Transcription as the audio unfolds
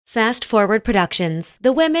Fast Forward Productions.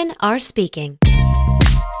 The women are speaking.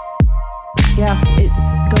 Yeah,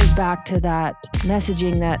 it goes back to that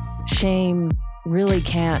messaging that shame really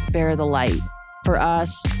can't bear the light. For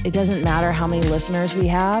us, it doesn't matter how many listeners we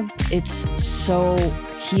have. It's so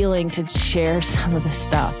healing to share some of this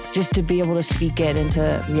stuff, just to be able to speak it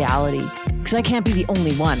into reality. Because I can't be the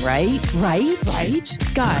only one, right? Right?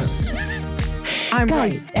 Guys, I'm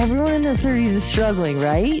Guys, right. everyone in their 30s is struggling,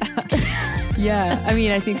 right? Yeah, I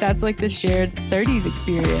mean, I think that's like the shared 30s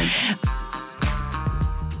experience.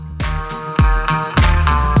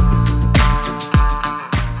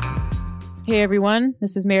 Hey everyone,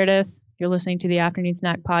 this is Meredith. You're listening to the Afternoon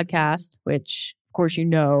Snack Podcast, which of course you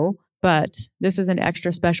know, but this is an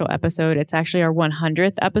extra special episode. It's actually our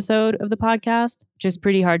 100th episode of the podcast, which is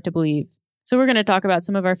pretty hard to believe. So we're going to talk about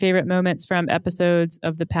some of our favorite moments from episodes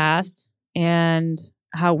of the past and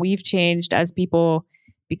how we've changed as people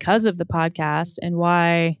because of the podcast and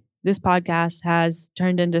why this podcast has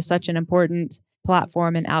turned into such an important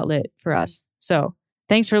platform and outlet for us. So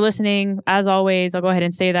thanks for listening. As always, I'll go ahead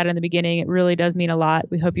and say that in the beginning. It really does mean a lot.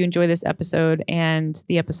 We hope you enjoy this episode and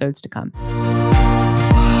the episodes to come.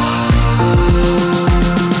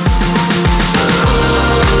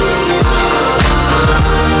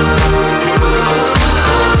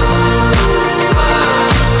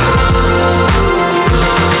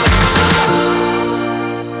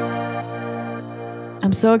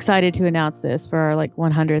 I'm so excited to announce this for our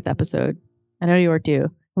 100th episode. I know you are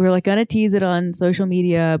too. We were going to tease it on social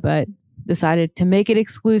media, but decided to make it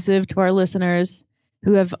exclusive to our listeners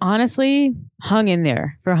who have honestly hung in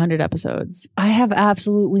there for 100 episodes. I have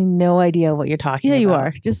absolutely no idea what you're talking about. Yeah, you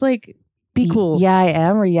are. Just be cool. Yeah, I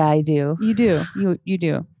am, or yeah, I do. You do. You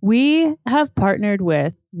do. We have partnered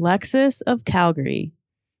with Lexus of Calgary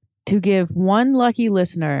to give one lucky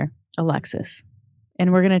listener a Lexus.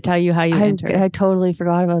 And we're going to tell you how you enter. I totally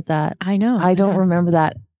forgot about that. I know. I don't remember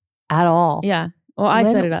that at all. Yeah. Well, I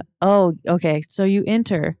set it up. Oh, okay. So you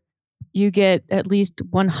enter. You get at least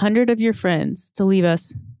 100 of your friends to leave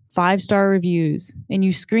us 5-star reviews. And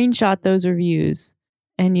you screenshot those reviews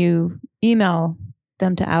and you email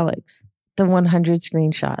them to Alex. The 100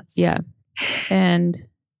 screenshots. Yeah. And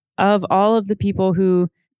of all of the people who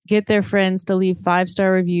get their friends to leave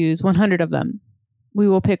 5-star reviews, 100 of them, we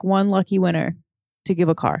will pick one lucky winner to give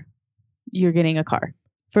a car. You're getting a car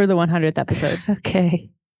for the 100th episode.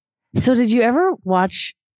 Okay. So did you ever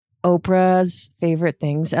watch Oprah's Favorite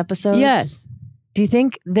Things episodes? Yes. Do you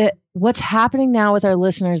think that what's happening now with our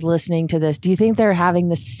listeners listening to this, do you think they're having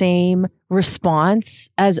the same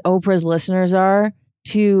response as Oprah's listeners are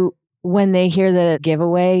to when they hear the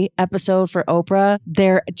giveaway episode for Oprah?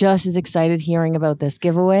 They're just as excited hearing about this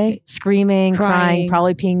giveaway, screaming, crying,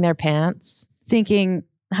 probably peeing their pants. Thinking,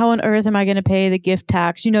 how on earth am I going to pay the gift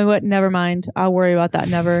tax? You know what? Never mind. I'll worry about that.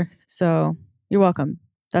 Never. So you're welcome.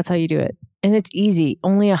 That's how you do it. And it's easy.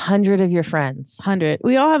 Only 100 of your friends. 100.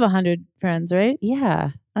 We all have 100 friends, right?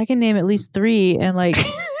 Yeah. I can name at least 3 and I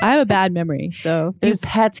have a bad memory. So do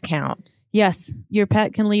pets count? Yes. Your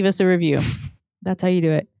pet can leave us a review. That's how you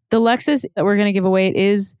do it. The Lexus that we're going to give away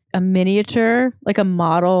is a miniature, a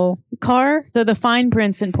model car. So the fine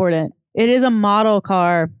print's important. It is a model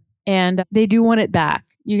car and they do want it back.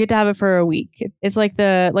 You get to have it for a week. It's like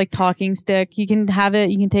the talking stick. You can have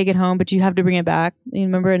it, you can take it home, but you have to bring it back. You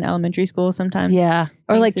remember in elementary school sometimes? Yeah.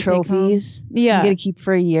 Or trophies. Yeah. You get to keep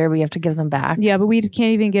for a year, but you have to give them back. Yeah, but we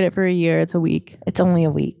can't even get it for a year. It's a week. It's only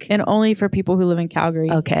a week. And only for people who live in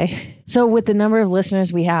Calgary. Okay. So with the number of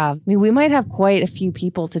listeners we have, we might have quite a few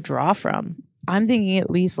people to draw from. I'm thinking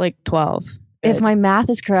at least 12. If my math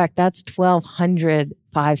is correct, that's 1,200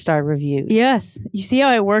 5-star reviews. Yes. You see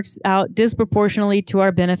how it works out disproportionately to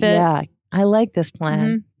our benefit? Yeah. I like this plan.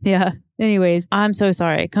 Mm-hmm. Yeah. Anyways, I'm so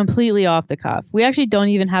sorry. Completely off the cuff. We actually don't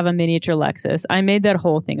even have a miniature Lexus. I made that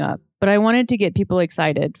whole thing up. But I wanted to get people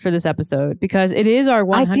excited for this episode because it is our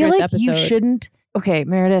 100th I feel like episode. You shouldn't. Okay,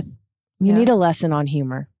 Meredith, you need a lesson on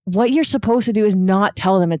humor. What you're supposed to do is not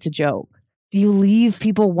tell them it's a joke. You leave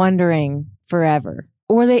people wondering forever.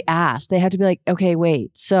 Or they ask. They have to be like, okay,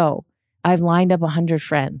 wait. So I've lined up 100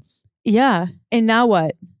 friends. Yeah. And now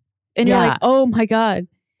what? And you're like, oh my God.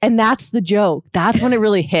 And that's the joke. That's when it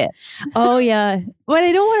really hits. Oh yeah. But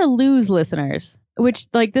I don't want to lose listeners,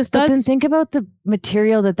 which this does. But then think about the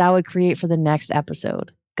material that would create for the next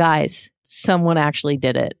episode. Guys, someone actually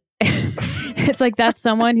did it. It's that's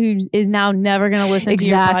someone who is now never going to listen to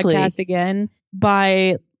your podcast again.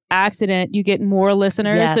 By accident, you get more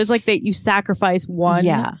listeners. Yes. So it's that you sacrifice one.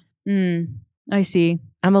 Yeah. I see.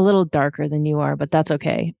 I'm a little darker than you are, but that's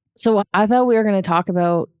okay. So I thought we were going to talk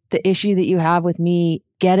about the issue that you have with me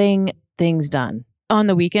getting things done. On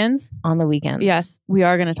the weekends? On the weekends. Yes, we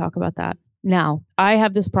are going to talk about that. Now, I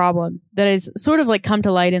have this problem that has sort of like come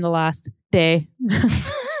to light in the last day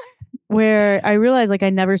where I realize like I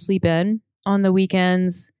never sleep in on the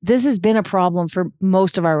weekends. This has been a problem for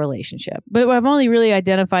most of our relationship. But I've only really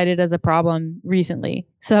identified it as a problem recently.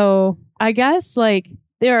 So I guess like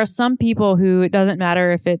there are some people who it doesn't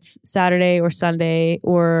matter if it's Saturday or Sunday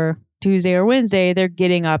or Tuesday or Wednesday, they're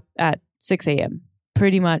getting up at 6 a.m.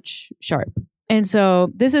 pretty much sharp. And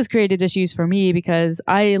so this has created issues for me because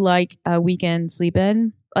I like a weekend sleep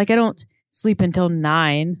in. Like I don't sleep until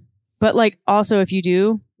 9, but like also if you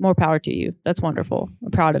do, more power to you. That's wonderful.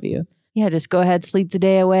 I'm proud of you. Yeah, just go ahead, sleep the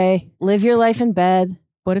day away, live your life in bed.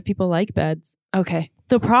 What if people like beds? Okay.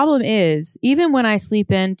 The problem is, even when I sleep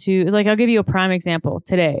into, like I'll give you a prime example.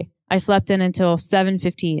 Today, I slept in until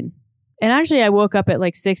 7:15. And actually I woke up at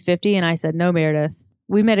like 6:50 and I said, no, Meredith,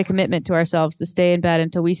 we made a commitment to ourselves to stay in bed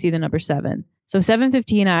until we see the number 7. So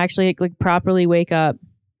 7:15, I actually like properly wake up,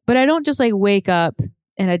 but I don't just like wake up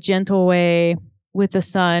in a gentle way with the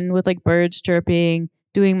sun, with like birds chirping,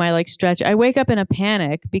 doing my like stretch. I wake up in a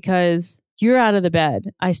panic because you're out of the bed.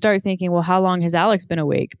 I start thinking, well, how long has Alex been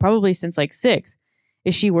awake? Probably since like 6.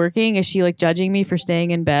 Is she working? Is she like judging me for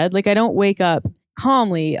staying in bed? Like I don't wake up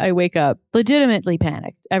calmly. I wake up legitimately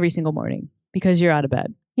panicked every single morning because you're out of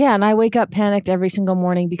bed. Yeah. And I wake up panicked every single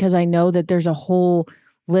morning because I know that there's a whole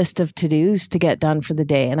list of to-dos to get done for the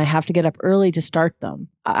day and I have to get up early to start them.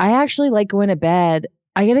 I actually like going to bed.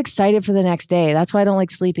 I get excited for the next day. That's why I don't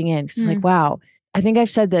like sleeping in. It's like, wow, I think I've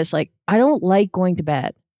said this, like, I don't like going to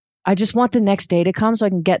bed. I just want the next day to come so I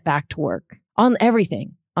can get back to work on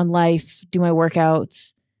everything, on life, do my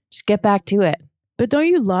workouts, just get back to it. But don't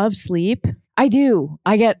you love sleep? I do.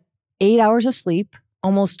 I get 8 hours of sleep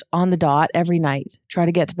almost on the dot every night. Try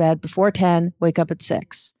to get to bed before 10, wake up at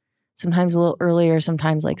 6. Sometimes a little earlier,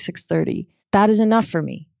 sometimes like 6:30. That is enough for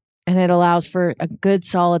me. And it allows for a good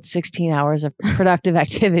solid 16 hours of productive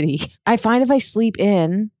activity. I find if I sleep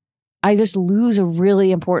in, I just lose a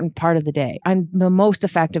really important part of the day. I'm the most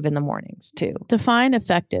effective in the mornings too. Define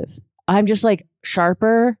effective. I'm just like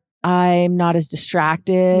sharper. I'm not as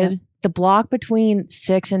distracted. Yeah. The block between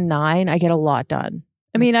 6 and 9, I get a lot done.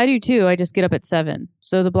 I mean, I do too. I just get up at 7.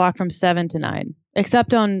 So the block from 7 to 9,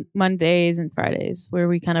 except on Mondays and Fridays where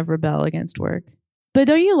we kind of rebel against work. But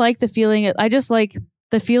don't you like the feeling? I just like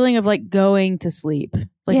the feeling of like going to sleep,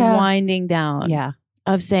 like winding down. Yeah.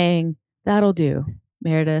 Of saying, that'll do,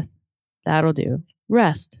 Meredith. That'll do.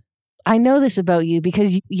 Rest. I know this about you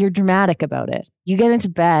because you're dramatic about it. You get into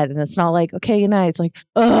bed and it's not like, okay, good night. It's like,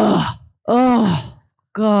 oh,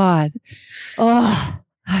 God. Oh,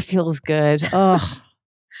 that feels good. Oh,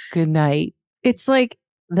 good night. It's like,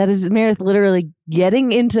 that is Meredith literally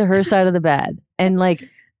getting into her side of the bed and like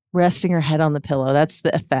resting her head on the pillow. That's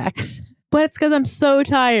the effect. But it's because I'm so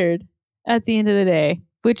tired at the end of the day,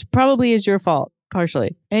 which probably is your fault,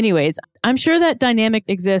 partially. Anyways, I'm sure that dynamic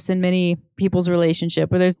exists in many people's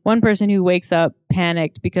relationship where there's one person who wakes up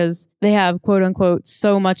panicked because they have quote unquote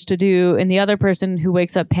so much to do, and the other person who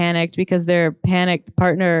wakes up panicked because their panicked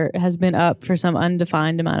partner has been up for some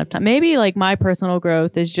undefined amount of time. Maybe like my personal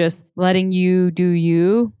growth is just letting you do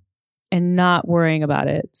you and not worrying about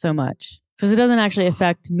it so much because it doesn't actually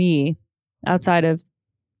affect me outside of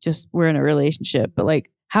just we're in a relationship, but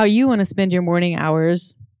like how you want to spend your morning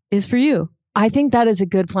hours is for you. I think that is a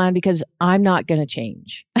good plan because I'm not going to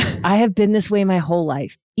change. I have been this way my whole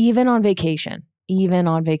life, even on vacation.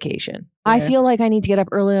 Yeah. I feel like I need to get up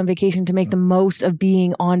early on vacation to make the most of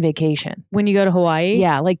being on vacation. When you go to Hawaii?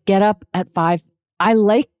 Yeah, like get up at 5. I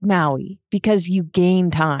like Maui because you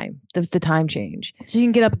gain time, the time change. So you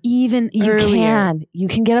can get up even earlier. You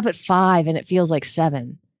can get up at 5 and it feels like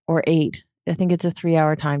 7 or 8. I think it's a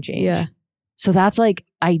 3-hour time change. Yeah. So that's like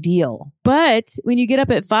ideal. But when you get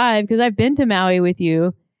up at 5, because I've been to Maui with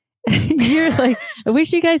you, you're like, I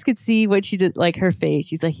wish you guys could see what she did, like her face.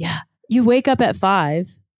 She's like, yeah, you wake up at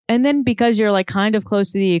 5. And then because you're like kind of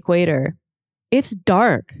close to the equator, it's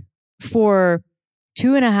dark for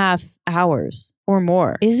 2.5 hours or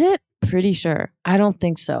more. Is it? Pretty sure. I don't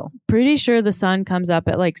think so. Pretty sure the sun comes up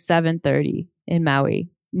at like 7:30 in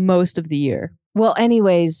Maui most of the year. Well,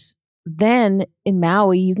 anyways, then in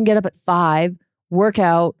Maui, you can get up at 5, work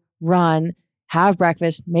out, run, have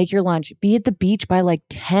breakfast, make your lunch, be at the beach by like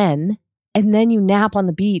 10, and then you nap on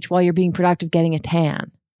the beach while you're being productive getting a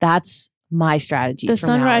tan. That's my strategy. The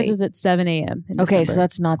sun rises at 7 a.m. Okay, so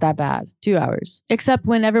that's not that bad. 2 hours. Except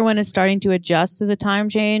when everyone is starting to adjust to the time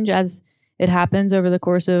change as it happens over the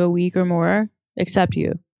course of a week or more, except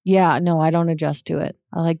you. Yeah, no, I don't adjust to it.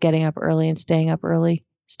 I like getting up early and staying up early.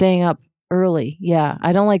 Staying up Early. Yeah.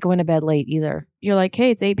 I don't like going to bed late either. You're like, hey,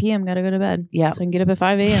 it's 8 p.m. Got to go to bed. Yeah. So I can get up at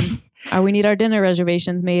 5 a.m. We need our dinner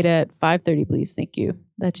reservations made at 5:30, please. Thank you.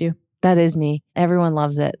 That's you. That is me. Everyone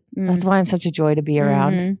loves it. That's why I'm such a joy to be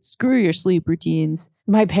around. Mm-hmm. Screw your sleep routines.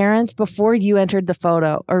 My parents, before you entered the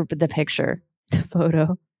photo or the picture, The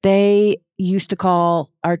photo. they used to call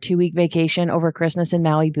our 2-week vacation over Christmas in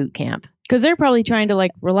Maui boot camp. Because they're probably trying to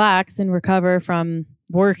like relax and recover from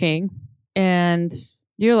working. And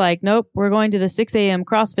you're like, nope, we're going to the 6 a.m.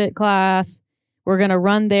 CrossFit class. We're going to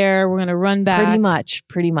run there. We're going to run back.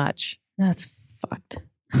 Pretty much. That's fucked.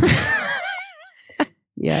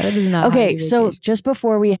 Yeah, that is not. Okay, so just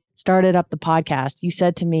before we started up the podcast, you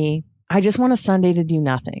said to me, I just want a Sunday to do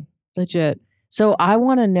nothing. Legit. So I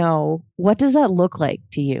want to know, what does that look like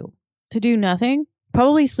to you? To do nothing?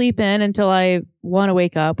 Probably sleep in until I want to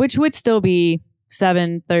wake up, which would still be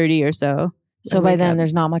 7:30 or so. So by then,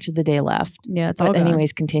 there's not much of the day left. Yeah, it's all But gone.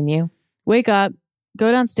 anyways, continue. Wake up,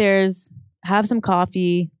 go downstairs, have some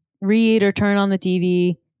coffee, read or turn on the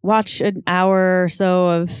TV, watch an hour or so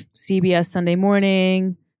of CBS Sunday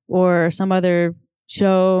Morning or some other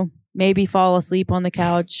show, maybe fall asleep on the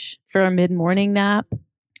couch for a mid-morning nap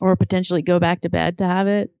or potentially go back to bed to have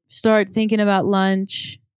it. Start thinking about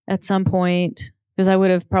lunch at some point because I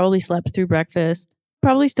would have probably slept through breakfast.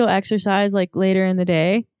 Probably still exercise like later in the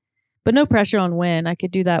day, but no pressure on when. I could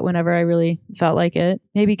do that whenever I really felt like it.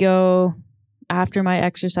 Maybe go after my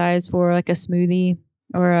exercise for like a smoothie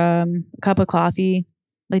or a cup of coffee,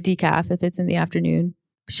 like decaf if it's in the afternoon.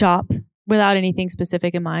 Shop without anything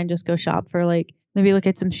specific in mind. Just go shop for like, maybe look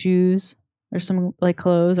at some shoes or some like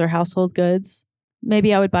clothes or household goods.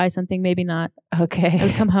 Maybe I would buy something, maybe not. Okay. I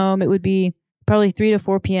would come home. It would be probably 3 to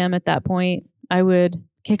 4 p.m. at that point. I would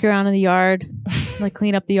kick around in the yard, like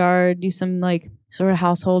clean up the yard, do some like sort of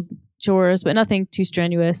household chores, but nothing too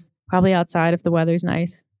strenuous. Probably outside if the weather's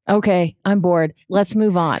nice. Okay, I'm bored. Let's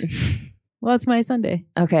move on. Well, it's my Sunday.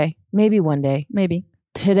 Okay, maybe one day. Maybe.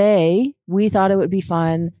 Today, we thought it would be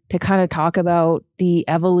fun to kind of talk about the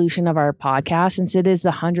evolution of our podcast since it is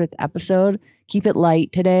the 100th episode. Keep it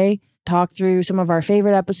light today. Talk through some of our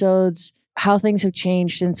favorite episodes, how things have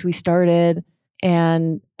changed since we started,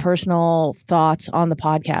 and personal thoughts on the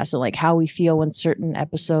podcast and like how we feel when certain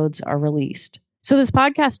episodes are released. So this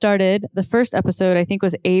podcast started, the first episode, I think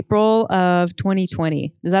was April of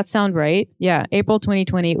 2020. Does that sound right? Yeah, April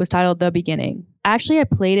 2020. It was titled The Beginning. Actually, I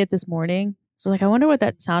played it this morning. So like, I wonder what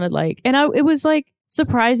that sounded like. And it was like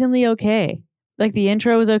surprisingly okay. Like the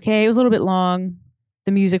intro was okay. It was a little bit long,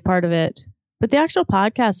 the music part of it. But the actual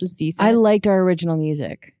podcast was decent. I liked our original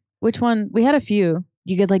music. Which one? We had a few.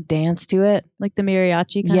 You could like dance to it. Like the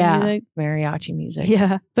mariachi kind of music. Mariachi music.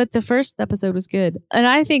 Yeah. But the first episode was good. And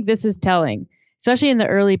I think this is telling, especially in the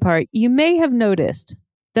early part. You may have noticed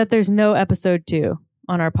that there's no episode 2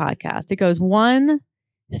 on our podcast. It goes 1,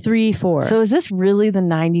 3, 4. So is this really the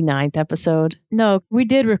 99th episode? No, we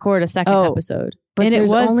did record a second episode. But and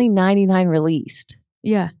there's it was only 99 released.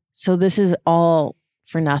 Yeah. So this is all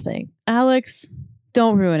for nothing. Alex,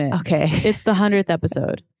 don't ruin it. Okay. It's the 100th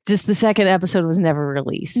episode. Just the second episode was never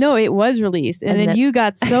released. No, it was released. And then you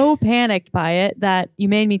got so panicked by it that you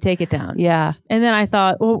made me take it down. Yeah. And then I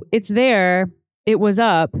thought, well, it's there. It was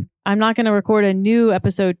up. I'm not going to record a new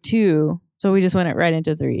episode 2. So we just went right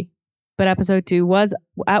into 3. But episode 2 was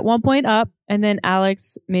at one point up. And then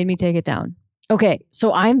Alex made me take it down. Okay.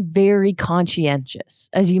 So I'm very conscientious,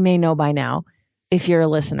 as you may know by now, if you're a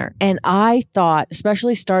listener. And I thought,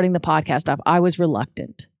 especially starting the podcast up, I was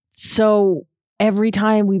reluctant. So every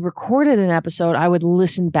time we recorded an episode, I would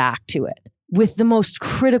listen back to it with the most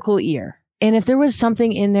critical ear. And if there was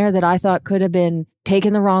something in there that I thought could have been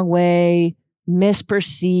taken the wrong way,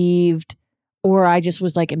 misperceived, or I just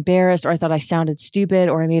was like embarrassed, or I thought I sounded stupid,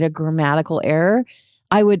 or I made a grammatical error,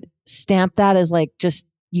 I would stamp that as like, just,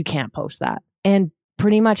 you can't post that. And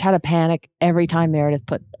pretty much had a panic every time Meredith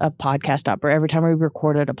put a podcast up or every time we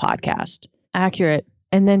recorded a podcast. Accurate.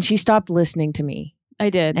 And then she stopped listening to me. I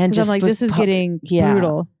did. And Because I'm like, this is getting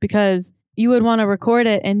brutal, because you would want to record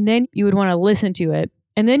it and then you would want to listen to it.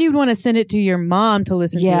 And then you'd want to send it to your mom to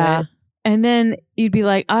listen to it. And then you'd be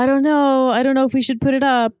like, I don't know if we should put it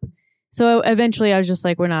up. So eventually I was just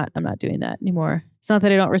like, I'm not doing that anymore. It's not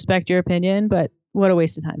that I don't respect your opinion, but what a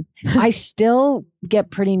waste of time. I still get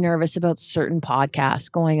pretty nervous about certain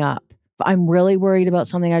podcasts going up. If I'm really worried about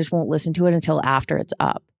something, I just won't listen to it until after it's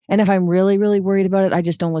up. And if I'm really, really worried about it, I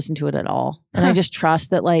just don't listen to it at all. And I just trust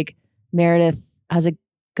that like Meredith has a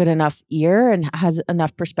good enough ear and has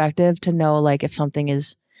enough perspective to know like if something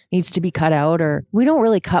needs to be cut out, or we don't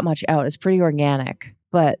really cut much out. It's pretty organic,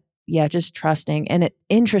 but yeah, just trusting. And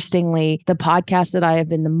interestingly, the podcasts that I have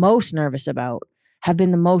been the most nervous about have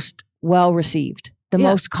been the most well received. The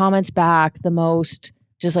most comments back, the most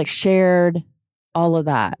just like shared, all of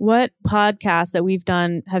that. What podcasts that we've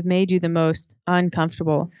done have made you the most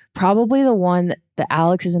uncomfortable? Probably the one, the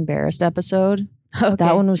Alex is embarrassed episode. Okay.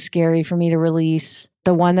 That one was scary for me to release.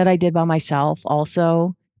 The one that I did by myself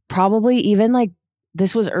also. Probably even like,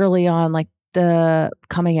 this was early on, like the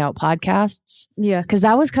coming out podcasts. Yeah. Because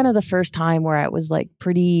that was kind of the first time where I was like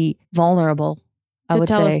pretty vulnerable, I would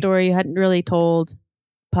tell say. a story you hadn't really told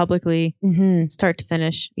publicly, start to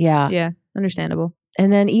finish. Yeah. Yeah. Understandable.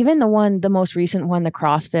 And then even the most recent one, the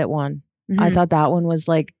CrossFit one, I thought that one was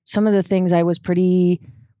like some of the things I was pretty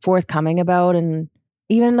forthcoming about. And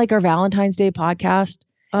even like our Valentine's Day podcast,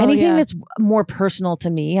 anything that's more personal to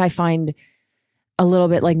me, I find a little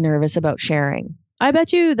bit like nervous about sharing. I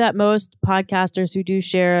bet you that most podcasters who do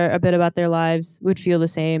share a bit about their lives would feel the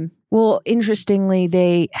same. Well, interestingly,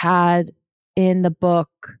 they had in the book,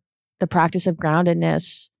 The Practice of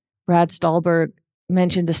Groundedness, Brad Stulberg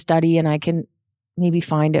mentioned a study, and I can maybe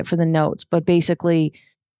find it for the notes. But basically,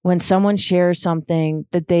 when someone shares something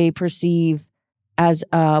that they perceive as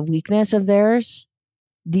a weakness of theirs,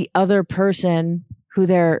 the other person who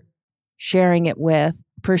they're sharing it with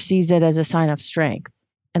perceives it as a sign of strength.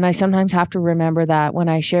 And I sometimes have to remember that when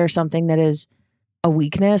I share something that is a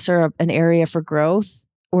weakness or an area for growth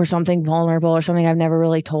or something vulnerable or something I've never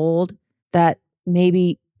really told, that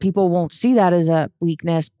maybe people won't see that as a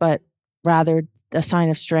weakness, but rather a sign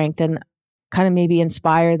of strength, and kind of maybe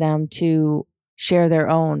inspire them to share their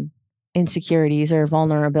own insecurities or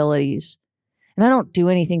vulnerabilities. And I don't do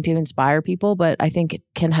anything to inspire people, but I think it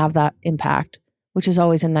can have that impact, which is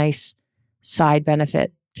always a nice side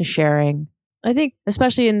benefit to sharing. I think,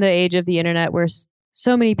 especially in the age of the internet where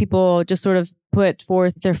so many people just sort of put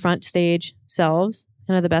forth their front stage selves,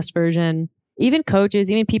 kind of the best version, even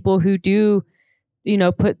coaches, even people who do,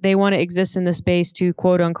 they want to exist in the space to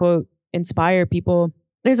quote unquote inspire people.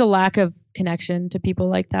 There's a lack of connection to people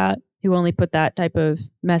like that who only put that type of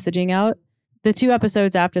messaging out. The 2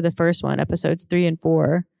 episodes after the first one, episodes 3 and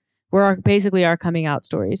 4, were basically our coming out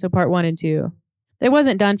story. So part 1 and 2. It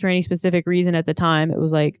wasn't done for any specific reason at the time. It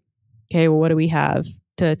was like, okay, well, what do we have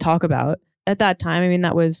to talk about? At that time, I mean,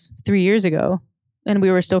 that was 3 years ago. And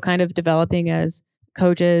we were still kind of developing as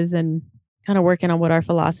coaches and kind of working on what our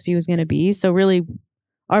philosophy was going to be. So really,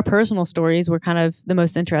 our personal stories were kind of the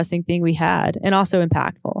most interesting thing we had, and also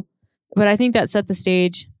impactful. But I think that set the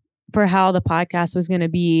stage for how the podcast was going to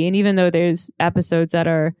be. And even though there's episodes that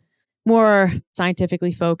are more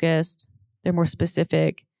scientifically focused, they're more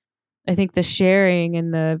specific, I think the sharing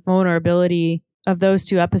and the vulnerability of those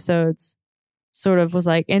 2 episodes sort of was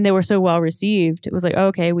like, and they were so well received, it was like,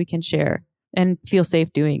 okay, we can share and feel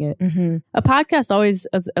safe doing it. A podcast always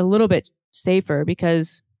is a little bit safer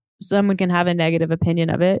because someone can have a negative opinion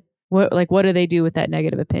of it. What do they do with that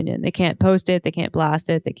negative opinion? They can't post it. They can't blast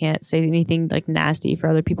it. They can't say anything like nasty for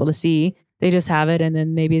other people to see. They just have it, and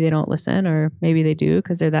then maybe they don't listen, or maybe they do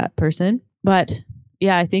because they're that person. But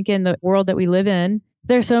yeah, I think in the world that we live in,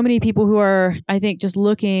 there's so many people who are, I think, just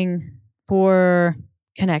looking for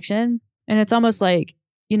connection. And it's almost like,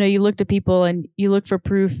 you look to people and you look for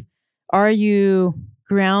proof. Are you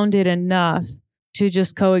grounded enough to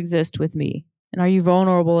just coexist with me? And are you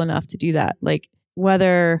vulnerable enough to do that? Like,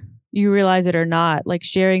 whether you realize it or not, like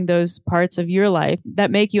sharing those parts of your life that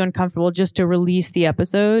make you uncomfortable just to release the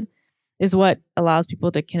episode is what allows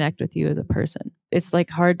people to connect with you as a person. It's like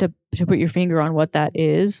hard to put your finger on what that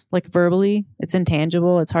is, like verbally. It's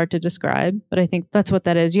intangible. It's hard to describe. But I think that's what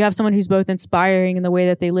that is. You have someone who's both inspiring in the way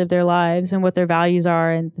that they live their lives and what their values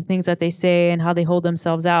are and the things that they say and how they hold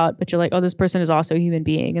themselves out. But you're like, oh, this person is also a human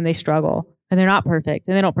being and they struggle and they're not perfect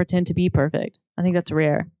and they don't pretend to be perfect. I think that's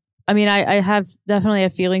rare. I mean, I definitely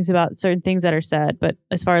have feelings about certain things that are said, but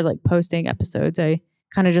as far as like posting episodes, I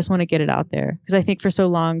kind of just want to get it out there. Because I think for so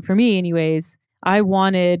long, for me anyways, I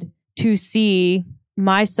wanted to see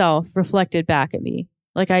myself reflected back at me.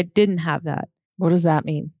 Like I didn't have that. What does that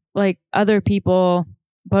mean? Like other people,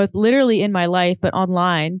 both literally in my life, but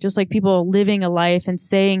online, just like people living a life and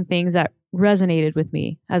saying things that resonated with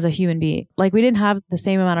me as a human being. Like we didn't have the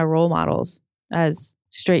same amount of role models as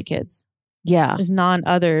straight kids. Yeah. As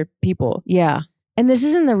non-other people. Yeah. And this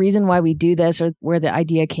isn't the reason why we do this or where the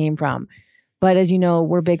idea came from. But as you know,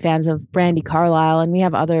 we're big fans of Brandi Carlile, and we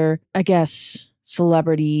have other, I guess,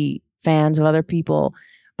 celebrity fans of other people.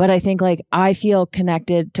 But I think like I feel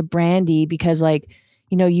connected to Brandi because like,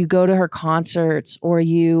 you go to her concerts or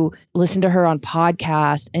you listen to her on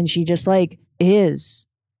podcasts and she just like is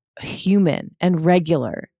human and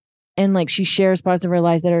regular. And like she shares parts of her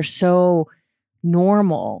life that are so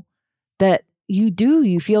normal that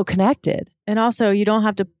you feel connected. And also you don't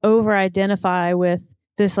have to over-identify with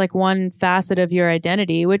this like one facet of your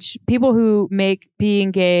identity, which people who make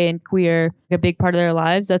being gay and queer a big part of their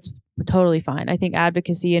lives, that's totally fine. I think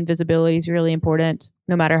advocacy and visibility is really important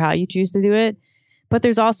no matter how you choose to do it. But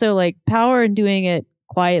there's also like power in doing it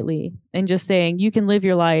quietly and just saying you can live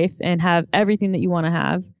your life and have everything that you want to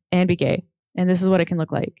have and be gay. And this is what it can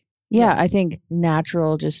look like. Yeah, I think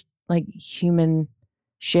natural, just like human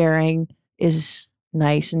sharing is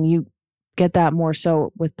nice. And you get that more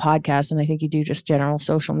so with podcasts. And I think you do just general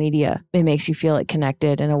social media. It makes you feel like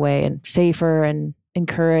connected in a way and safer and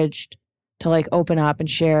encouraged to like open up and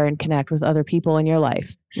share and connect with other people in your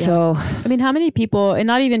life. Yeah. So, I mean, how many people, and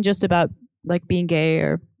not even just about like being gay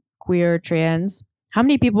or queer or trans, how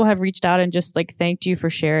many people have reached out and just like thanked you for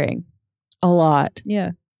sharing? a lot.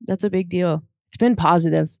 Yeah, that's a big deal. It's been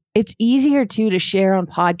positive. It's easier too to share on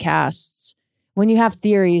podcasts when you have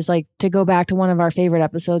theories, like to go back to one of our favorite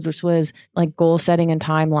episodes, which was like goal setting and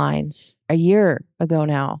timelines a year ago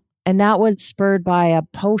now. And that was spurred by a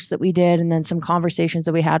post that we did and then some conversations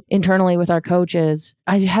that we had internally with our coaches.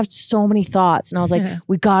 I have so many thoughts and I was like,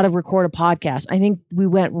 we got to record a podcast. I think we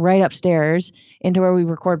went right upstairs into where we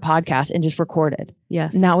record podcasts and just recorded.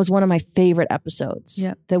 Yes. And that was one of my favorite episodes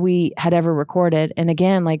that we had ever recorded. And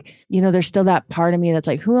again, like, you know, there's still that part of me that's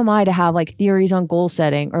like, who am I to have like theories on goal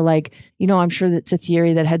setting? Or like, you know, I'm sure that's a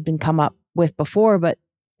theory that had been come up with before, but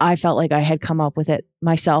I felt like I had come up with it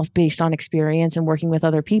myself based on experience and working with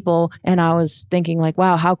other people. And I was thinking like,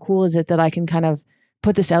 wow, how cool is it that I can kind of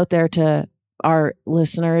put this out there to our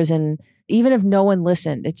listeners? And even if no one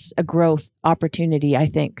listened, it's a growth opportunity, I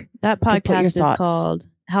think. That podcast is called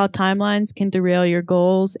How Timelines Can Derail Your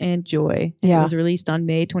Goals and Joy. It was released on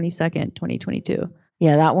May 22nd, 2022.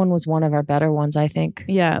 Yeah, that one was one of our better ones, I think.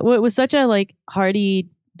 Yeah. Well, it was such a like hearty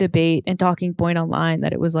debate and talking point online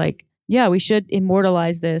that it was like, yeah, we should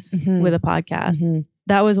immortalize this with a podcast.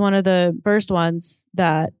 That was one of the first ones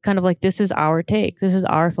that kind of like, this is our take. This is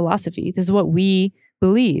our philosophy. This is what we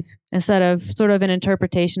believe, instead of sort of an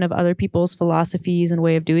interpretation of other people's philosophies and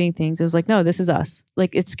way of doing things. It was like, no, this is us. Like,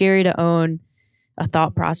 it's scary to own a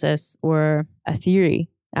thought process or a theory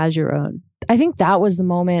as your own. I think that was the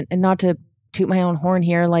moment, and not to toot my own horn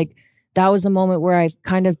here, like that was the moment where I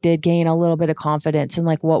kind of did gain a little bit of confidence in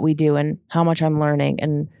like what we do and how much I'm learning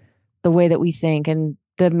and the way that we think and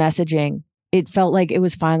the messaging. It felt like it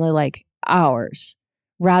was finally like ours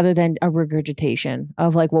rather than a regurgitation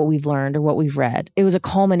of like what we've learned or what we've read. It was a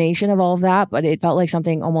culmination of all of that, but it felt like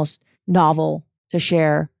something almost novel to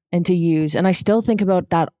share and to use. And I still think about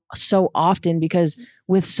that so often because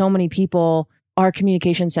with so many people, our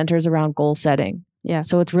communication centers around goal setting. Yeah.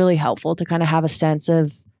 So it's really helpful to kind of have a sense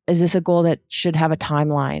of, is this a goal that should have a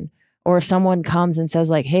timeline? Or if someone comes and says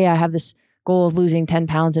like, hey, I have this goal of losing 10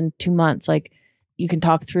 pounds in 2 months, like you can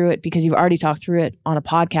talk through it because you've already talked through it on a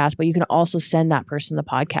podcast, but you can also send that person the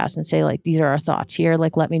podcast and say like, these are our thoughts here.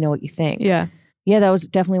 Like, let me know what you think. Yeah. Yeah. That was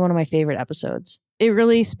definitely one of my favorite episodes. It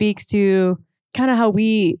really speaks to kind of how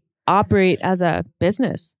we operate as a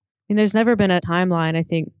business. I mean, there's never been a timeline. I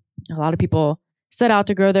think a lot of people set out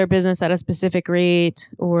to grow their business at a specific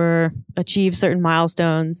rate or achieve certain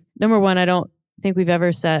milestones. Number one, I don't think we've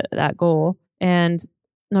ever set that goal. And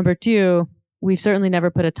number two, we've certainly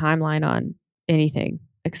never put a timeline on anything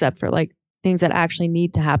except for like things that actually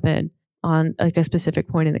need to happen on like a specific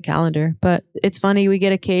point in the calendar. But it's funny, we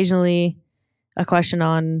get occasionally a question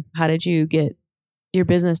on how did you get your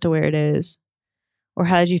business to where it is? Or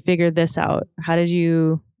how did you figure this out? How did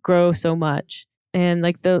you grow so much? And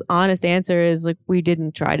like the honest answer is like, we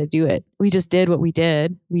didn't try to do it. We just did what we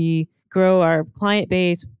did. We grow our client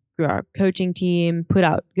base, grew our coaching team, put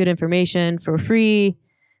out good information for free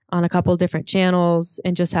on a couple of different channels,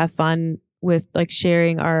 and just have fun with like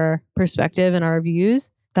sharing our perspective and our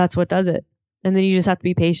views. That's what does it. And then you just have to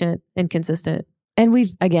be patient and consistent. And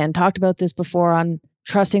we've, again, talked about this before on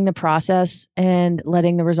trusting the process and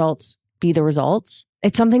letting the results be the results.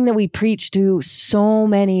 It's something that we preach to so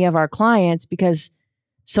many of our clients because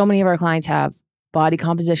so many of our clients have body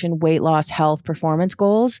composition, weight loss, health, performance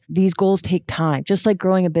goals. These goals take time, just like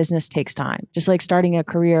growing a business takes time, just like starting a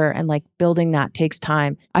career and like building that takes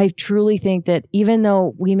time. I truly think that even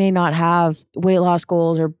though we may not have weight loss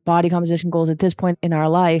goals or body composition goals at this point in our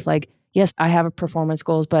life, like, yes, I have performance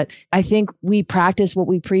goals, but I think we practice what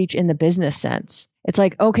we preach in the business sense. It's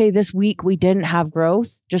like, okay, this week we didn't have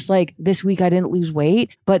growth, just like this week I didn't lose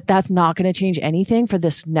weight, but that's not going to change anything for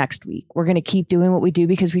this next week. We're going to keep doing what we do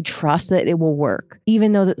because we trust that it will work,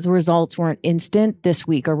 even though the results weren't instant this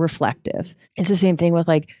week or reflective. It's the same thing with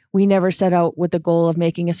like, we never set out with the goal of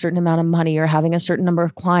making a certain amount of money or having a certain number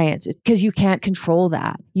of clients because you can't control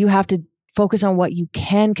that. You have to focus on what you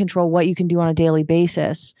can control, what you can do on a daily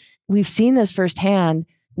basis. we've seen this firsthand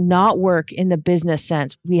not work in the business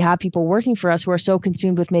sense. We have people working for us who are so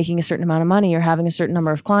consumed with making a certain amount of money or having a certain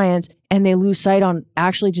number of clients, and they lose sight on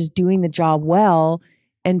actually just doing the job well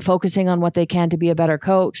and focusing on what they can to be a better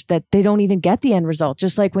coach, that they don't even get the end result.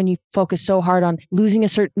 Just like when you focus so hard on losing a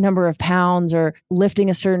certain number of pounds or lifting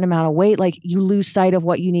a certain amount of weight, like you lose sight of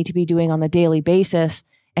what you need to be doing on the daily basis,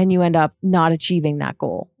 and you end up not achieving that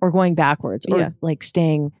goal or going backwards or like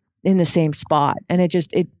staying in the same spot. And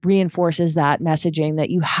it reinforces that messaging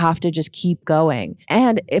that you have to just keep going.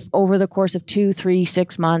 And if over the course of 2, 3,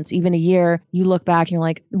 6 months, even a year, you look back and you're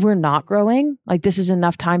like, we're not growing, like this is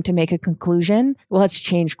enough time to make a conclusion, well, let's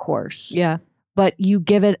change course. Yeah. But you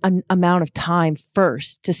give it an amount of time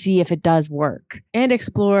first to see if it does work. And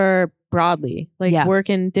explore broadly, like work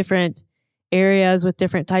in different areas with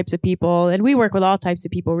different types of people. And we work with all types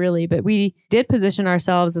of people really, but we did position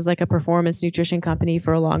ourselves as like a performance nutrition company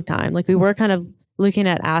for a long time. Like we were kind of looking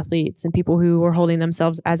at athletes and people who were holding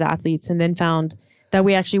themselves as athletes, and then found that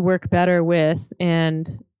we actually work better with and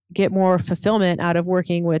get more fulfillment out of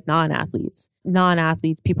working with non-athletes.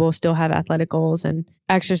 Non-athletes, people still have athletic goals and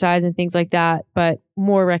exercise and things like that, but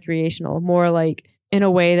more recreational, more like in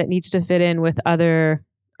a way that needs to fit in with other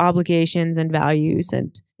obligations and values,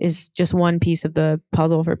 and is just one piece of the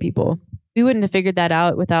puzzle for people. We wouldn't have figured that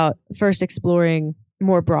out without first exploring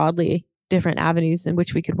more broadly different avenues in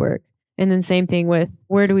which we could work. And then same thing with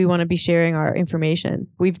where do we want to be sharing our information?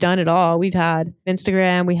 We've done it all. We've had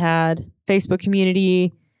Instagram, we had Facebook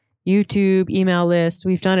community, YouTube, email list.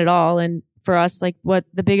 We've done it all. And for us, like what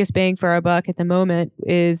the biggest bang for our buck at the moment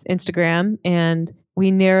is Instagram. And we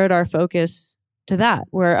narrowed our focus to that,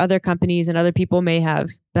 where other companies and other people may have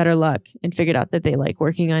better luck and figured out that they like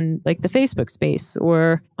working on like the Facebook space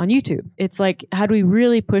or on YouTube. It's like, how do we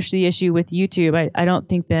really push the issue with YouTube? I don't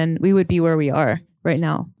think then we would be where we are right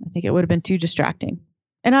now. I think it would have been too distracting.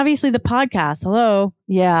 And obviously the podcast. Hello.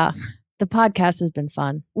 Yeah. The podcast has been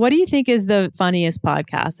fun. What do you think is the funniest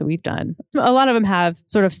podcast that we've done? A lot of them have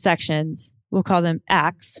sort of sections. We'll call them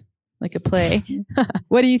acts, like a play.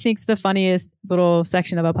 What do you think's the funniest little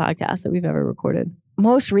section of a podcast that we've ever recorded?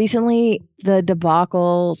 Most recently, the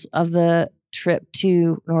debacles of the trip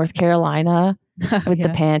to North Carolina with the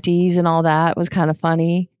panties and all that was kind of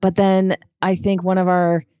funny. But then I think one of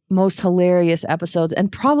our most hilarious episodes,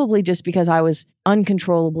 and probably just because I was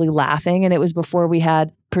uncontrollably laughing, and it was before we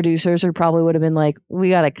had producers who probably would have been like, we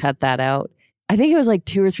got to cut that out. I think it was like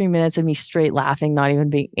 2 or 3 minutes of me straight laughing, not even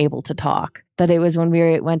being able to talk. That it was when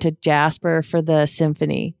we went to Jasper for the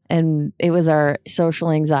symphony, and it was our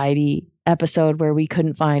social anxiety episode where we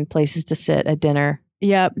couldn't find places to sit at dinner.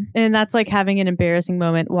 Yep. And that's like having an embarrassing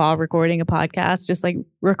moment while recording a podcast, just like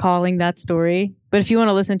recalling that story. But if you want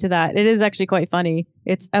to listen to that, it is actually quite funny.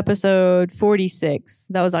 It's episode 46.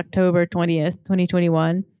 That was October 20th,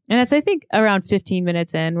 2021. And it's, I think, around 15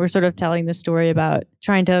 minutes in, we're sort of telling the story about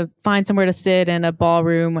trying to find somewhere to sit in a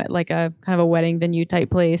ballroom at like a kind of a wedding venue type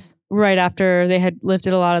place right after they had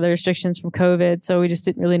lifted a lot of the restrictions from COVID. So we just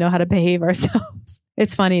didn't really know how to behave ourselves.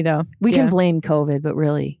 It's funny though. We can blame COVID, but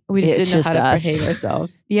really, we just didn't know how to behave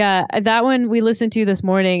ourselves. Yeah. That one we listened to this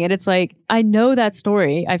morning, and it's like, I know that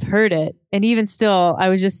story. I've heard it. And even still, I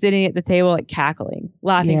was just sitting at the table, like cackling,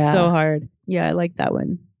 laughing so hard. Yeah. I like that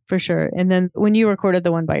one. For sure. And then when you recorded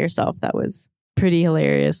the one by yourself, that was pretty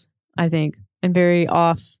hilarious, I think, and very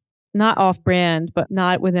not off brand, but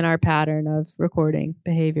not within our pattern of recording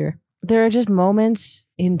behavior. There are just moments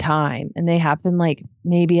in time, and they happen like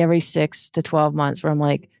maybe every 6 to 12 months where I'm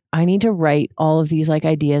like, I need to write all of these like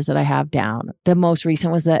ideas that I have down. The most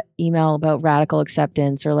recent was that email about radical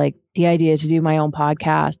acceptance, or like the idea to do my own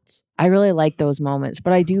podcasts. I really like those moments,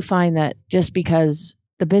 but I do find that just because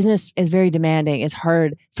the business is very demanding, it's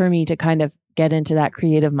hard for me to kind of get into that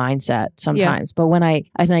creative mindset sometimes. Yeah. But when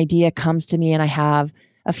an idea comes to me and I have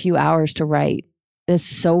a few hours to write, it's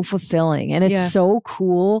so fulfilling. And it's so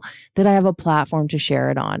cool that I have a platform to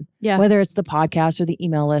share it on. Yeah. Whether it's the podcast or the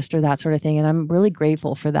email list or that sort of thing. And I'm really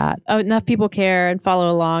grateful for that. Oh, enough people care and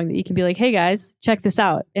follow along that you can be like, hey guys, check this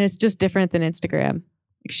out. And it's just different than Instagram.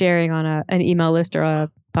 Like sharing on an email list or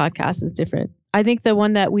a podcast is different. I think the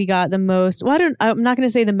one that we got the most, I'm not going to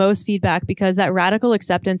say the most feedback, because that radical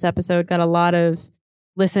acceptance episode got a lot of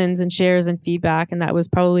listens and shares and feedback. And that was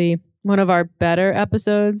probably one of our better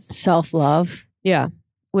episodes. Self-love. Yeah.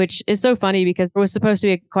 Which is so funny because it was supposed to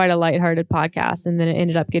be quite a lighthearted podcast. And then it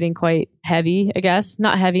ended up getting quite heavy, I guess.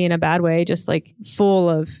 Not heavy in a bad way, just like full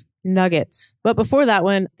of nuggets. But before that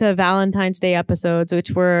one, the Valentine's Day episodes,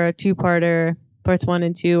 which were a 2-parter, parts 1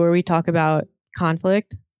 and 2, where we talk about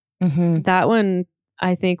conflict. Mm-hmm. That one,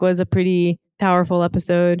 I think, was a pretty powerful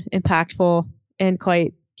episode, impactful, and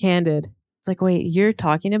quite candid. It's like, wait, you're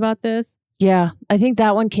talking about this? Yeah, I think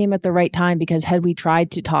that one came at the right time because had we tried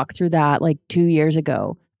to talk through that like 2 years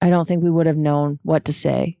ago, I don't think we would have known what to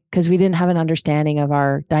say because we didn't have an understanding of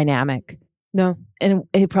our dynamic. No. And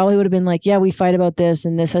it probably would have been like, yeah, we fight about this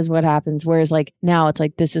and this is what happens. Whereas like now it's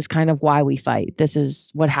like, this is kind of why we fight. This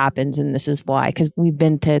is what happens and this is why. Because we've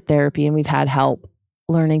been to therapy and we've had help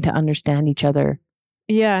learning to understand each other.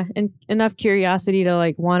 Yeah. And enough curiosity to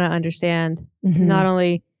like want to understand not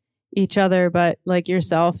only each other, but like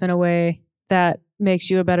yourself in a way that makes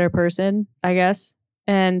you a better person, I guess.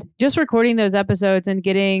 And just recording those episodes and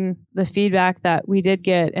getting the feedback that we did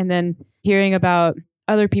get and then hearing about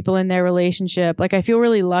other people in their relationship. Like I feel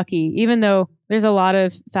really lucky, even though there's a lot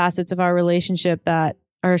of facets of our relationship that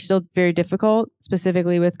are still very difficult,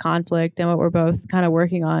 specifically with conflict and what we're both kind of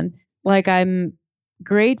working on. Like I'm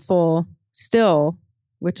grateful still,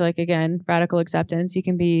 which like, again, radical acceptance, you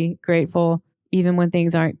can be grateful even when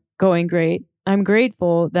things aren't going great. I'm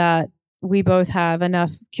grateful that we both have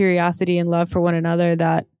enough curiosity and love for one another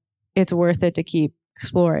that it's worth it to keep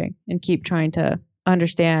exploring and keep trying to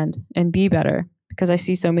understand and be better. Because I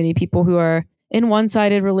see so many people who are in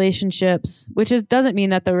one-sided relationships, which doesn't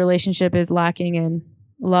mean that the relationship is lacking in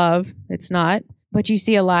love. It's not. But you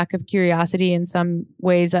see a lack of curiosity in some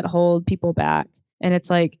ways that hold people back. And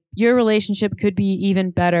it's like your relationship could be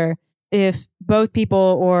even better if both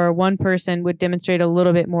people or one person would demonstrate a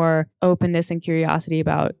little bit more openness and curiosity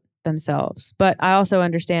about themselves. But I also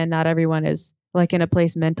understand not everyone is like in a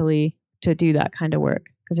place mentally to do that kind of work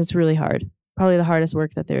because it's really hard. Probably the hardest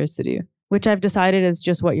work that there is to do, which I've decided is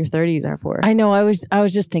just what your 30s are for. I know. I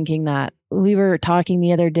was just thinking that. We were talking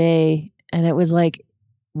the other day and it was like,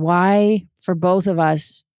 why for both of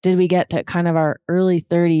us did we get to kind of our early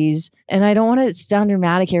 30s? And I don't want to sound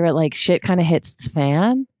dramatic here, but like shit kind of hits the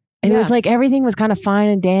fan. It was like everything was kind of fine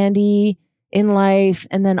and dandy in life.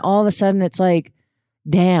 And then all of a sudden it's like,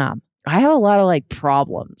 damn, I have a lot of like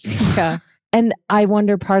problems. Yeah. And I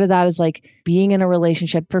wonder part of that is like being in a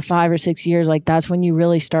relationship for 5 or 6 years, like that's when you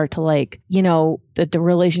really start to like, you know, the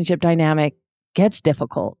relationship dynamic gets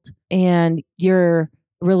difficult and your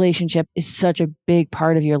relationship is such a big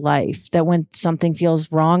part of your life that when something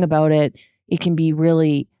feels wrong about it, it can be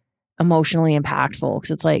really emotionally impactful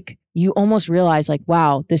because it's like you almost realize like,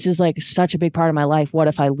 wow, this is like such a big part of my life. What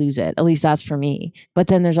if I lose it? At least that's for me. But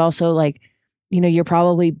then there's also like, you know, you're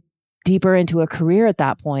probably deeper into a career at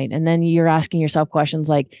that point. And then you're asking yourself questions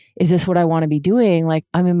like, is this what I want to be doing? Like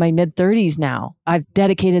I'm in my mid 30s now. I've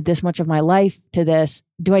dedicated this much of my life to this.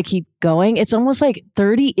 Do I keep going? It's almost like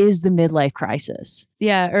 30 is the midlife crisis.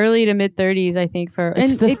 Yeah. Early to mid 30s, I think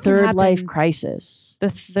it's the third life crisis. The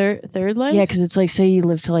third life? Yeah. Cause it's like, say you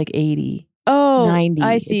live to like 80. Oh, 90.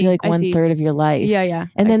 I see. It'd be like one third of your life. Yeah, yeah.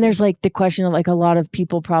 And then there's like the question of like a lot of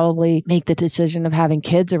people probably make the decision of having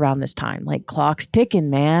kids around this time. Like clock's ticking,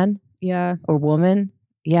 man. Yeah. Or woman.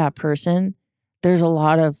 Yeah, person. There's a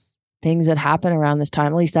lot of things that happen around this time.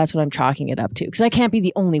 At least that's what I'm chalking it up to. Because I can't be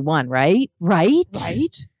the only one, right? Right?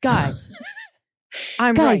 Guys.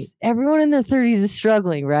 Guys, everyone in their 30s is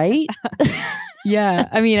struggling, right? Yeah.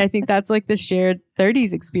 I mean, I think that's like the shared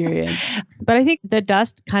 30s experience. But I think the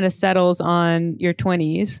dust kind of settles on your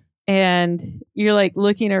 20s and you're like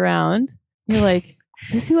looking around. You're like, is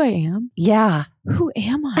this who I am? Yeah. Who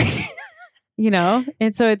am I? You know?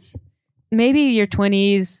 And so it's maybe your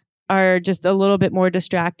 20s are just a little bit more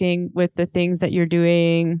distracting with the things that you're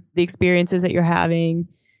doing, the experiences that you're having,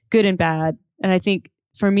 good and bad. And I think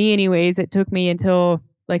for me anyways, it took me until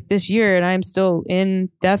like this year and I'm still in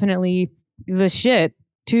definitely the shit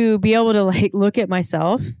to be able to like look at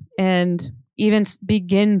myself and even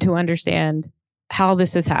begin to understand how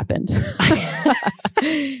this has happened.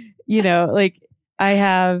 You know, like I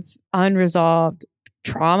have unresolved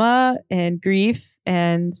trauma and grief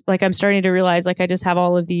and like I'm starting to realize like I just have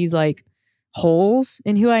all of these like holes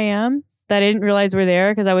in who I am that I didn't realize were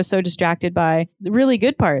there because I was so distracted by the really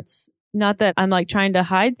good parts. Not that I'm like trying to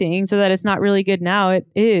hide things so that it's not really good now. It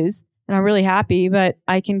is. And I'm really happy, but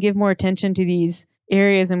I can give more attention to these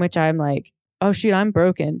areas in which I'm like, oh shoot, I'm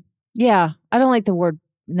broken. Yeah. I don't like the word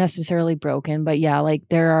necessarily broken, but yeah, like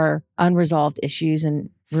there are unresolved issues and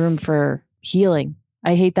room for healing.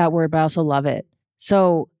 I hate that word, but I also love it.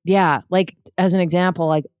 So yeah, like as an example,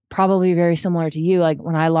 like probably very similar to you, like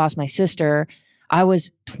when I lost my sister, I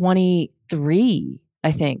was 23,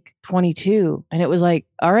 I think 22. And it was like,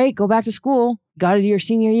 all right, go back to school. Got to do your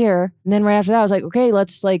senior year. And then right after that, I was like, okay,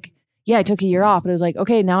 let's like, yeah, I took a year off, but it was like,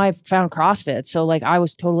 okay, now I've found CrossFit. So like I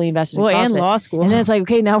was totally invested in CrossFit. And law school. And then it's like,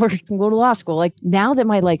 okay, now we're going to go to law school. Like now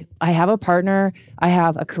that I have a partner, I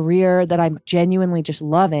have a career that I'm genuinely just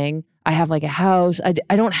loving. I have like a house.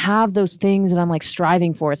 I don't have those things that I'm like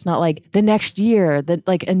striving for. It's not like the next year, that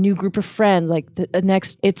like a new group of friends, like the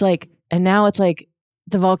next, it's like, and now it's like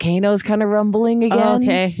the volcano's kind of rumbling again. Oh,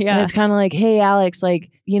 okay. Yeah. And it's kind of like, hey, Alex, like,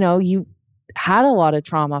 you had a lot of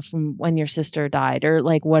trauma from when your sister died or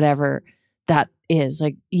like whatever that is.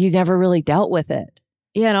 Like you never really dealt with it.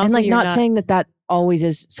 Yeah. And, also and like you're not saying that always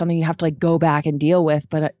is something you have to like go back and deal with,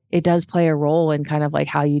 but it does play a role in kind of like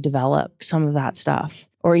how you develop some of that stuff,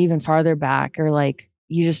 or even farther back, or like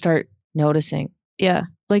you just start noticing. Yeah.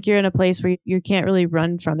 Like you're in a place where you can't really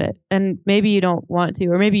run from it. And maybe you don't want to,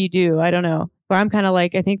 or maybe you do. I don't know. Where I'm kind of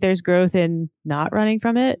like, I think there's growth in not running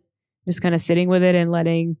from it, just kind of sitting with it and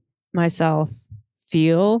letting myself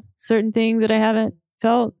feel certain things that I haven't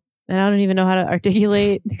felt. And I don't even know how to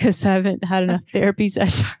articulate because I haven't had enough therapy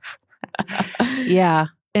sessions. Yeah.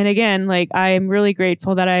 And again, like I'm really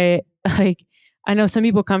grateful that I know some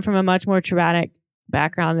people come from a much more traumatic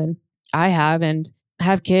background than I have and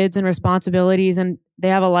have kids and responsibilities, and they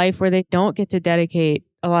have a life where they don't get to dedicate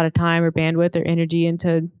a lot of time or bandwidth or energy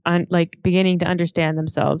into like beginning to understand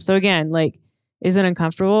themselves. So again, like, is it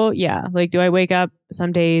uncomfortable? Yeah. Like, do I wake up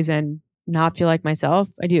some days and not feel like myself?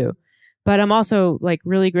 I do. But I'm also like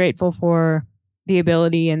really grateful for the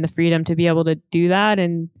ability and the freedom to be able to do that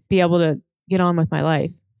and be able to get on with my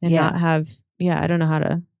life and not have, I don't know how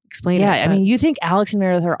to explain it. Yeah. I mean, you think Alex and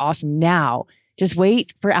Meredith are awesome now. Just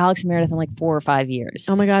wait for Alex and Meredith in like 4 or 5 years.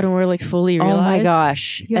 Oh my God. And we're like fully realized. Oh my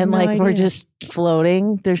gosh. And no like, idea. we're just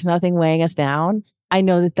floating. There's nothing weighing us down. I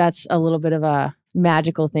know that that's a little bit of a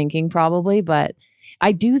magical thinking probably, but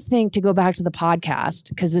I do think, to go back to the podcast,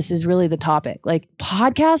 because this is really the topic, like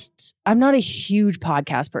podcasts, I'm not a huge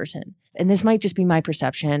podcast person. And this might just be my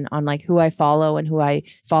perception on like who I follow and who I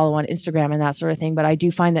follow on Instagram and that sort of thing. But I do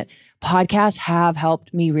find that podcasts have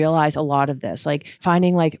helped me realize a lot of this, like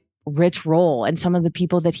finding like Rich Roll and some of the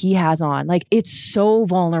people that he has on. Like it's so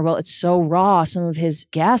vulnerable. It's so raw, some of his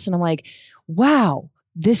guests. And I'm like, wow,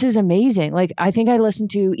 this is amazing. Like I think I listened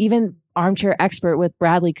to even Armchair Expert with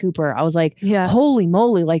Bradley Cooper. I was like, holy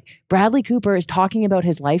moly, like Bradley Cooper is talking about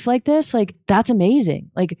his life like this. Like that's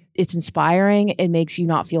amazing. Like it's inspiring. It makes you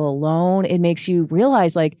not feel alone. It makes you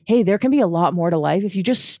realize like, hey, there can be a lot more to life if you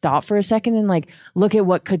just stop for a second and like look at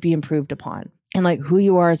what could be improved upon and like who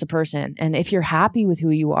you are as a person. And if you're happy with who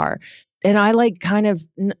you are. And I like kind of,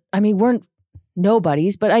 I mean, we're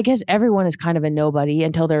nobodies, but I guess everyone is kind of a nobody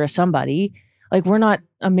until they're a somebody. Like we're not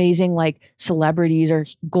amazing like celebrities or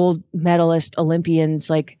gold medalist Olympians.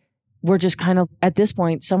 Like we're just kind of at this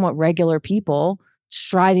point somewhat regular people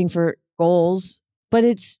striving for goals. But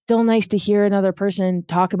it's still nice to hear another person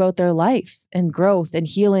talk about their life and growth and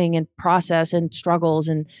healing and process and struggles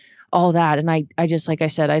and all that. And I just, like I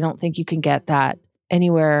said, I don't think you can get that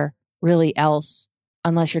anywhere really else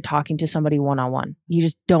unless you're talking to somebody one-on-one. You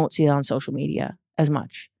just don't see that on social media as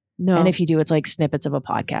much. No. And if you do, it's like snippets of a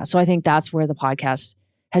podcast. So I think that's where the podcast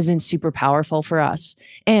has been super powerful for us.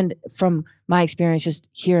 And from my experience, just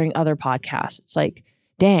hearing other podcasts, it's like,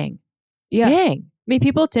 dang. I mean,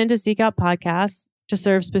 people tend to seek out podcasts to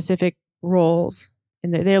serve specific roles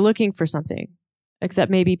and they're looking for something,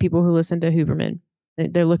 except maybe people who listen to Huberman.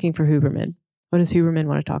 They're looking for Huberman. What does Huberman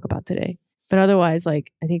want to talk about today? But otherwise,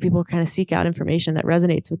 like, I think people kind of seek out information that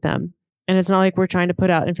resonates with them. And it's not like we're trying to put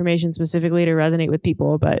out information specifically to resonate with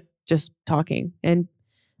people, but just talking and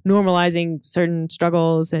normalizing certain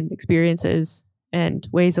struggles and experiences and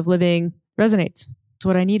ways of living resonates. It's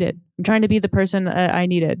what I needed. I'm trying to be the person I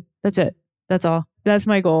needed. That's it. That's all. That's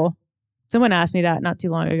my goal. Someone asked me that not too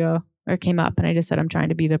long ago, or it came up, and I just said, I'm trying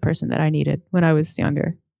to be the person that I needed when I was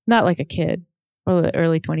younger. Not like a kid or the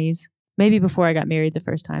early 20s. Maybe before I got married the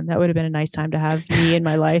first time. That would have been a nice time to have me in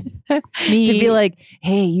my life. Me to be like,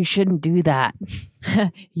 hey, you shouldn't do that.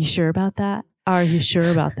 You sure about that? Are you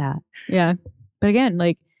sure about that? Yeah. But again,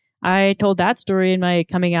 like I told that story in my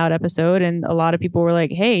coming out episode, and a lot of people were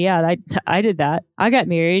like, hey, yeah, I did that. I got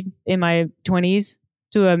married in my 20s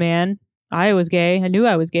to a man. I was gay. I knew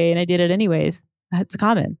I was gay and I did it anyways. It's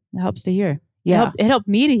common. It helps to hear. Yeah. It helped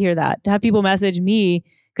me to hear that, to have people message me,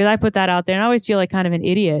 because I put that out there and I always feel like kind of an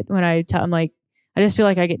idiot when I'm like, I just feel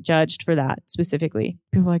like I get judged for that specifically.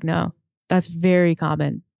 People are like, no, that's very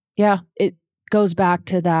common. Yeah. It goes back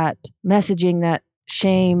to that messaging that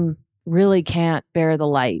shame really can't bear the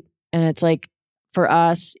light. And it's like, for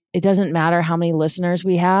us, it doesn't matter how many listeners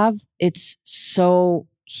we have. It's so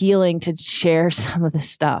healing to share some of this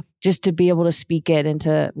stuff, just to be able to speak it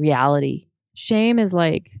into reality. Shame is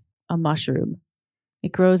like a mushroom.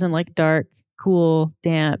 It grows in like dark, cool,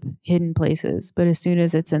 damp, hidden places. But as soon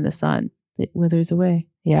as it's in the sun, it withers away.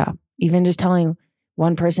 Yeah. Even just telling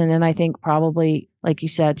one person, and I think probably, like you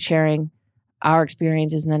said, sharing our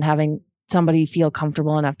experiences and then having somebody feel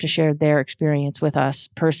comfortable enough to share their experience with us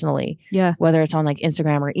personally. Yeah. Whether it's on like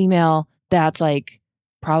Instagram or email, that's like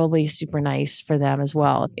probably super nice for them as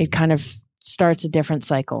well. It kind of starts a different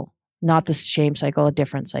cycle. Not the shame cycle, a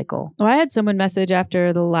different cycle. Well, I had someone message after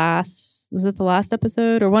was it the last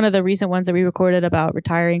episode or one of the recent ones that we recorded about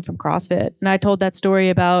retiring from CrossFit? And I told that story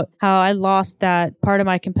about how I lost that part of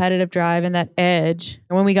my competitive drive and that edge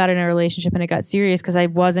when we got in a relationship and it got serious because I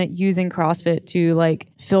wasn't using CrossFit to like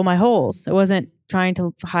fill my holes. I wasn't trying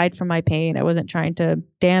to hide from my pain. I wasn't trying to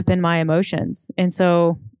dampen my emotions. And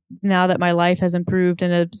so now that my life has improved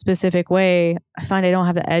in a specific way, I find I don't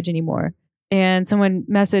have the edge anymore. And someone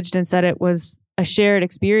messaged and said it was a shared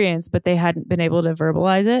experience, but they hadn't been able to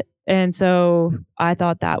verbalize it. And so I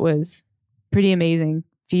thought that was pretty amazing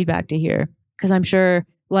feedback to hear. Because I'm sure,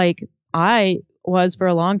 like I was for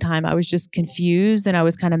a long time, I was just confused and I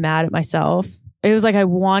was kind of mad at myself. It was like I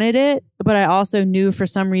wanted it, but I also knew for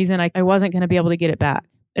some reason I wasn't going to be able to get it back,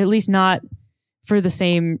 at least not for the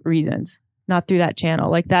same reasons, not through that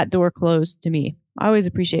channel. Like that door closed to me. I always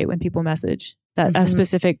appreciate when people message that a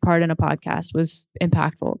specific part in a podcast was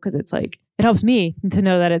impactful because it's like, it helps me to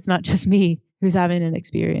know that it's not just me who's having an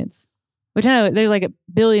experience, which I know there's like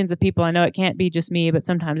billions of people. I know it can't be just me, but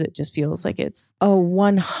sometimes it just feels like it's. Oh,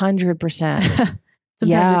 100%. Sometimes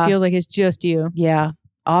Yeah. it feels like it's just you. Yeah,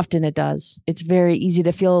 often it does. It's very easy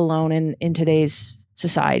to feel alone in today's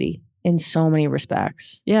society in so many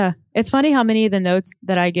respects. Yeah. It's funny how many of the notes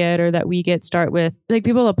that I get or that we get start with like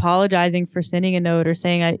people apologizing for sending a note or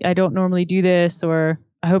saying, I don't normally do this, or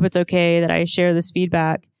I hope it's okay that I share this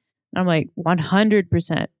feedback. And I'm like,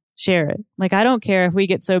 100% share it. Like, I don't care if we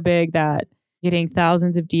get so big that getting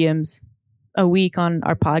thousands of DMs a week on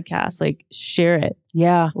our podcast, like share it.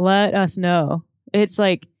 Yeah. Let us know. It's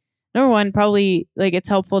like, number one, probably like it's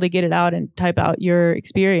helpful to get it out and type out your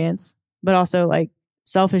experience, but also like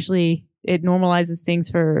selfishly, it normalizes things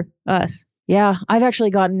for us. Yeah. I've actually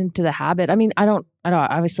gotten into the habit. I mean, I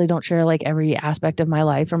obviously don't share like every aspect of my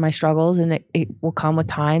life or my struggles, and it will come with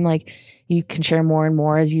time. Like you can share more and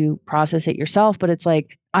more as you process it yourself. But it's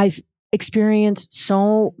like, I've experienced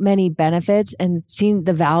so many benefits and seen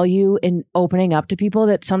the value in opening up to people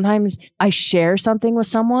that sometimes I share something with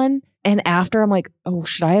someone and after I'm like, oh,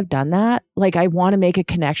 should I have done that? Like I want to make a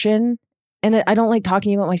connection. And I don't like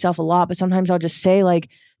talking about myself a lot, but sometimes I'll just say like,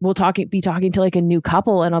 we'll be talking to like a new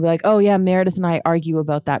couple and I'll be like, oh yeah, Meredith and I argue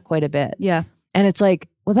about that quite a bit. Yeah. And it's like,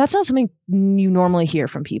 well, that's not something you normally hear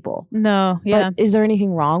from people. No. Yeah. But is there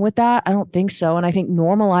anything wrong with that? I don't think so. And I think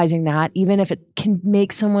normalizing that, even if it can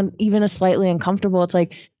make someone even a slightly uncomfortable, it's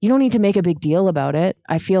like, you don't need to make a big deal about it.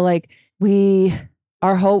 I feel like we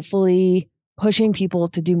are hopefully pushing people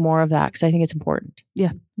to do more of that because I think it's important. Yeah,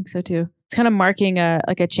 I think so too. It's kind of marking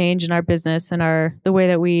a change in our business and the way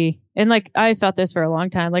that and like I felt this for a long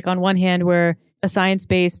time. Like on one hand, we're a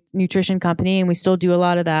science-based nutrition company and we still do a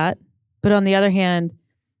lot of that. But on the other hand,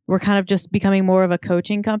 we're kind of just becoming more of a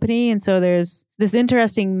coaching company. And so there's this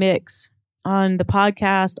interesting mix on the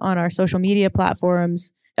podcast, on our social media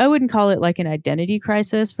platforms. I wouldn't call it like an identity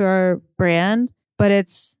crisis for our brand, but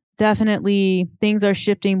it's definitely things are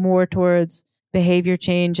shifting more towards behavior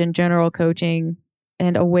change and general coaching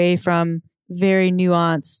and away from very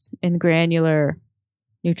nuanced and granular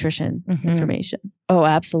nutrition information. Oh,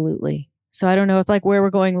 absolutely. So I don't know if like where we're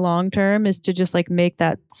going long term is to just like make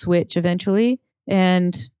that switch eventually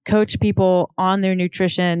and coach people on their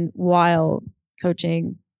nutrition while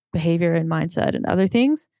coaching behavior and mindset and other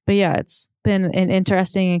things. But yeah, it's been an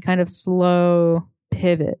interesting and kind of slow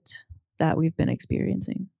pivot that we've been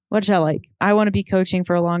experiencing, which I like. I want to be coaching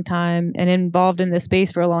for a long time and involved in this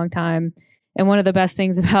space for a long time. And one of the best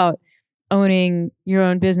things about owning your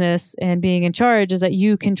own business and being in charge is that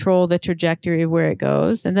you control the trajectory of where it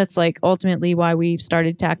goes. And that's like ultimately why we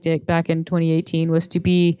started Tactic back in 2018 was to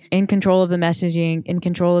be in control of the messaging, in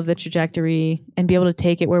control of the trajectory, and be able to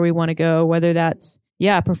take it where we want to go, whether that's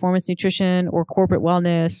performance nutrition or corporate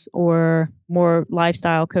wellness or more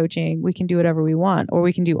lifestyle coaching. We can do whatever we want, or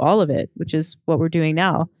we can do all of it, which is what we're doing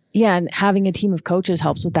now. Yeah. And having a team of coaches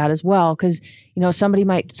helps with that as well. Cause, somebody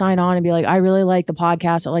might sign on and be like, I really like the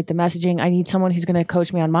podcast. I like the messaging. I need someone who's going to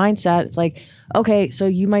coach me on mindset. It's like, okay, so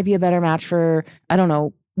you might be a better match for, I don't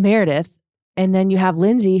know, Meredith. And then you have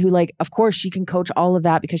Lindsay who like, of course she can coach all of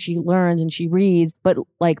that because she learns and she reads, but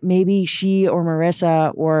like maybe she or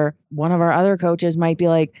Marissa or one of our other coaches might be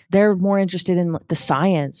like, they're more interested in the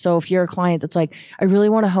science. So if you're a client that's like, I really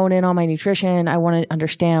want to hone in on my nutrition, I want to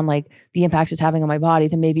understand like the impacts it's having on my body,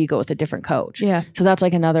 then maybe you go with a different coach. Yeah. So that's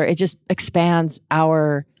like it just expands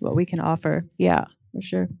what we can offer. Yeah. For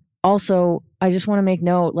sure. Also, I just want to make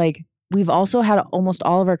note, like, we've also had almost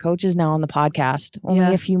all of our coaches now on the podcast, only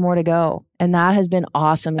Yeah. a few more to go. And that has been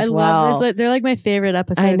awesome as I well. love this. They're like my favorite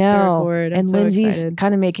episodes I to know. record. I'm And so Lindsay's excited.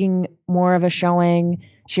 kind of making more of a showing.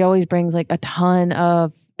 She always brings like a ton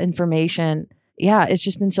of information. Yeah, it's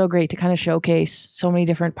just been so great to kind of showcase so many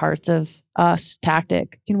different parts of us,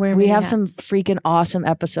 Tactic. You can wear We many have some hats. freaking awesome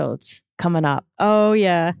episodes coming up. Oh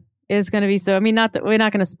yeah, it's gonna be so. I mean, not that we're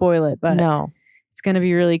not gonna spoil it, but No. it's gonna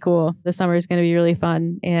be really cool. The summer is gonna be really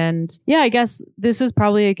fun, and yeah, I guess this is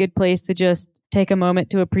probably a good place to just take a moment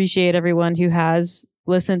to appreciate everyone who has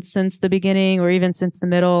listened since the beginning, or even since the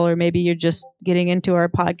middle, or maybe you're just getting into our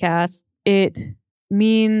podcast. It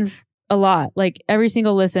means a lot. Like every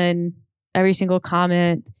single listen, every single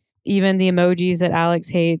comment, even the emojis that Alex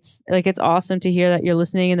hates. Like it's awesome to hear that you're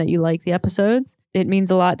listening and that you like the episodes. It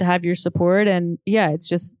means a lot to have your support. And yeah,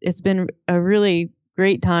 it's been a really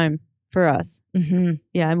great time for us. Mm-hmm.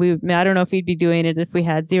 Yeah. And I don't know if we'd be doing it if we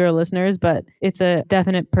had 0 listeners, but it's a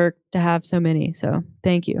definite perk to have so many. So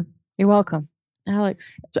thank you. You're welcome.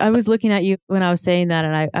 Alex, I was looking at you when I was saying that,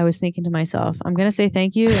 and I was thinking to myself, I'm going to say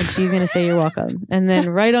thank you, and she's going to say you're welcome. And then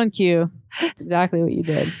right on cue, that's exactly what you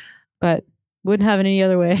did. But wouldn't have it any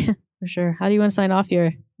other way, for sure. How do you want to sign off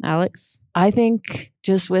here, Alex? I think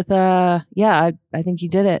just with, I think you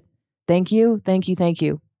did it. Thank you. Thank you. Thank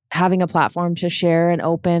you. Having a platform to share and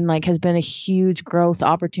open has been a huge growth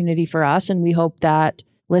opportunity for us. And we hope that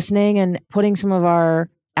listening and putting some of our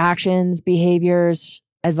actions, behaviors,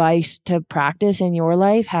 advice to practice in your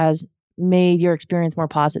life has made your experience more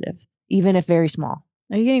positive, even if very small.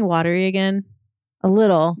 Are you getting watery again? A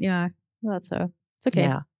little. Yeah, I thought so. It's okay.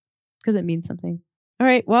 Yeah. Because it means something. All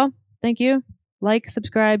right. Well, thank you. Like,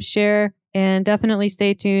 subscribe, share, and definitely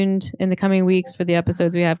stay tuned in the coming weeks for the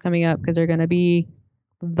episodes we have coming up because they're going to be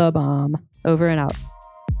the bomb. Over and out.